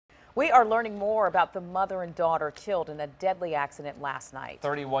We are learning more about the mother and daughter killed in a deadly accident last night.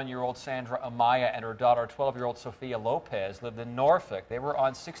 31-year-old Sandra Amaya and her daughter, 12-year-old Sophia Lopez, lived in Norfolk. They were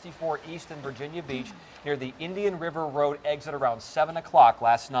on 64 East in Virginia Beach near the Indian River Road exit around 7 o'clock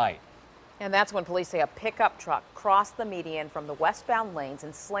last night. And that's when police say a pickup truck crossed the median from the westbound lanes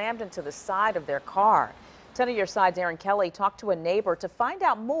and slammed into the side of their car. 10 of your side's Erin Kelly talked to a neighbor to find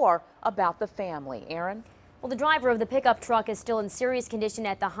out more about the family. Erin? Well, the driver of the pickup truck is still in serious condition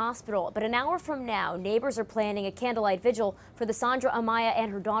at the hospital, but an hour from now, neighbors are planning a candlelight vigil for the Sandra Amaya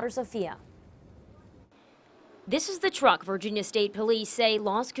and her daughter Sophia. This is the truck Virginia State Police say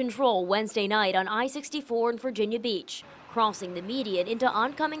lost control Wednesday night on I-64 in Virginia Beach, crossing the median into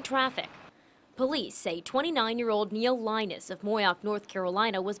oncoming traffic. Police say 29-year-old Neil Linus of Moyock, North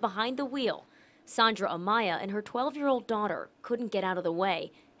Carolina was behind the wheel. Sandra Amaya and her 12-year-old daughter couldn't get out of the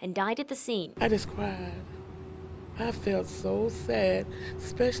way and died at the scene. I just cried. I felt so sad,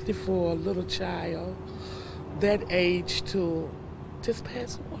 especially for a little child that age to just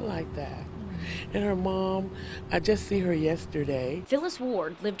pass on like that. And her mom, I just see her yesterday. Phyllis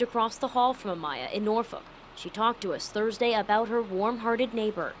Ward lived across the hall from Amaya in Norfolk. She talked to us Thursday about her warm-hearted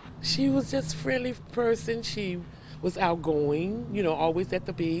neighbor. She was just a friendly person. She was outgoing, always at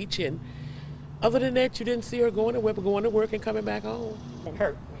the beach. And other than that, you didn't see her going anywhere but going to work and coming back home. It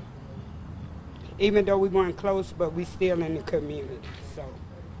hurt. Even though we weren't close, but we still in the community, so,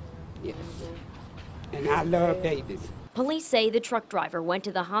 yes. And I love babies. Police say the truck driver went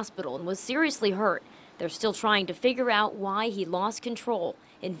to the hospital and was seriously hurt. They're still trying to figure out why he lost control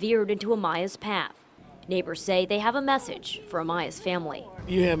and veered into Amaya's path. Neighbors say they have a message for Amaya's family.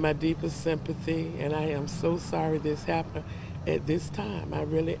 You have my deepest sympathy, and I am so sorry this happened at this time. I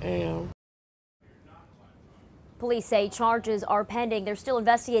really am. Police say charges are pending. They're still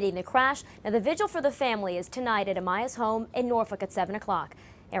investigating the crash. Now, the vigil for the family is tonight at Amaya's home in Norfolk at 7 o'clock.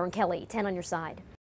 Erin Kelly, 10 on your side.